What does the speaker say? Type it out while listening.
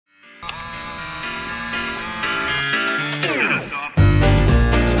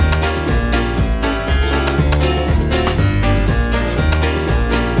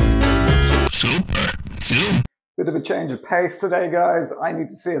Bit of a change of pace today, guys. I need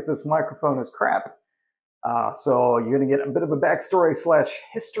to see if this microphone is crap. So you're going to get a bit of a backstory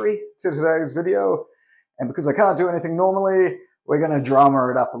 / history to today's video. And because I can't do anything normally, we're going to drama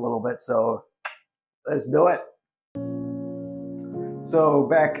it up a little bit. So let's do it. So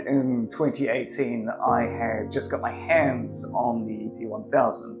back in 2018, I had just got my hands on the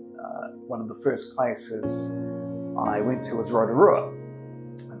P1000. One of the first places I went to was Rotorua.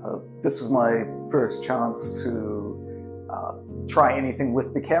 This was my first chance to try anything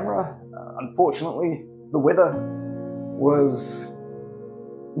with the camera. Unfortunately, the weather was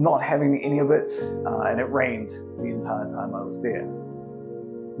not having any of it, and it rained the entire time I was there.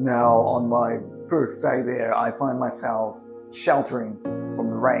 Now, on my first day there, I find myself sheltering from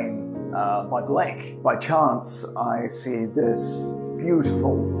the rain by the lake. By chance, I see this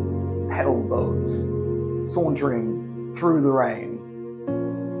beautiful paddle boat sauntering through the rain.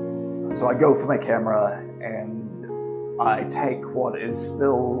 So I go for my camera and I take what is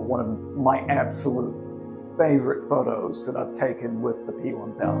still one of my absolute favorite photos that I've taken with the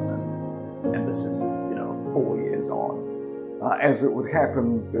P1000. And this is, 4 years on. As it would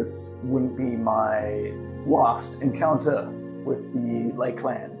happen, this wouldn't be my last encounter with the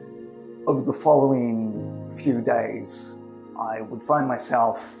Lakeland. Over the following few days, I would find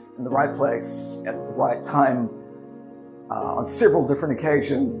myself in the right place at the right time on several different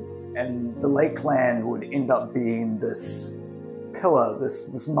occasions, and the Lakeland would end up being this pillar,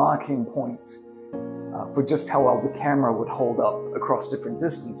 this marking point for just how well the camera would hold up across different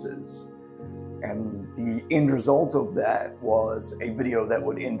distances. And the end result of that was a video that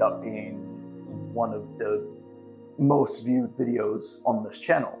would end up being one of the most viewed videos on this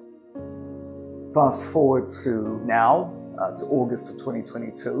channel. Fast forward to now, to August of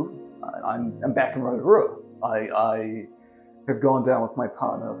 2022, I'm back in Rotorua. I have gone down with my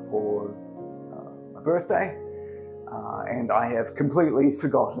partner for my birthday, and I have completely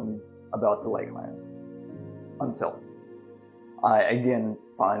forgotten about the Lakeland until I again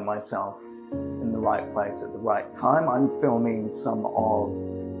find myself in the right place at the right time. I'm filming some of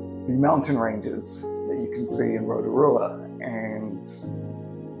the mountain ranges that you can see in Rotorua, and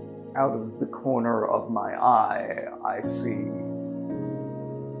out of the corner of my eye, I see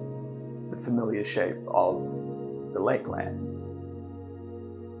the familiar shape of the Lakeland.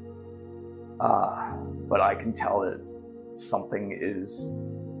 But I can tell that something is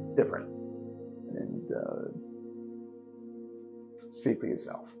different. And see for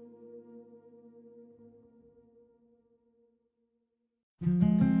yourself.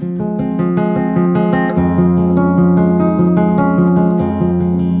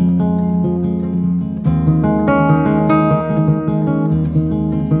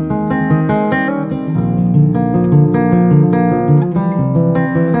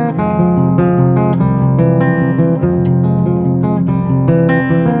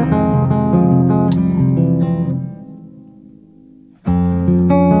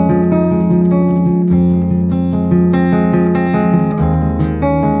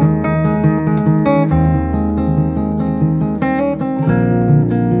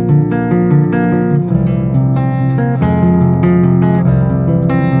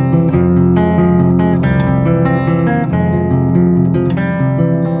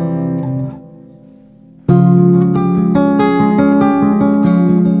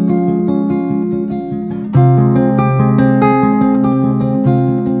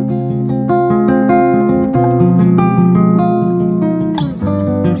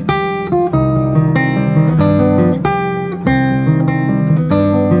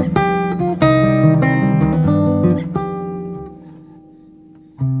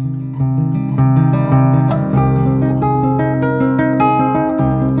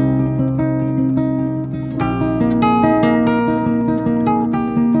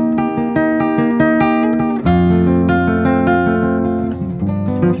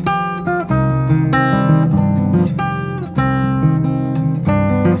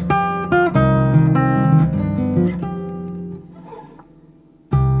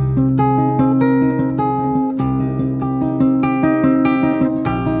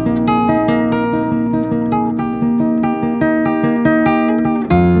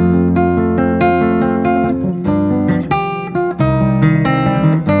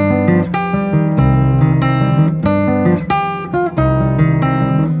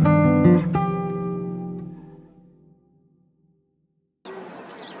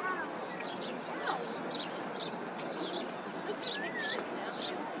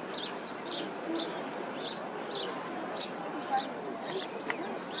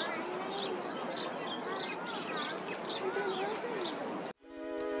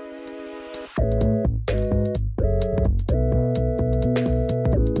 you.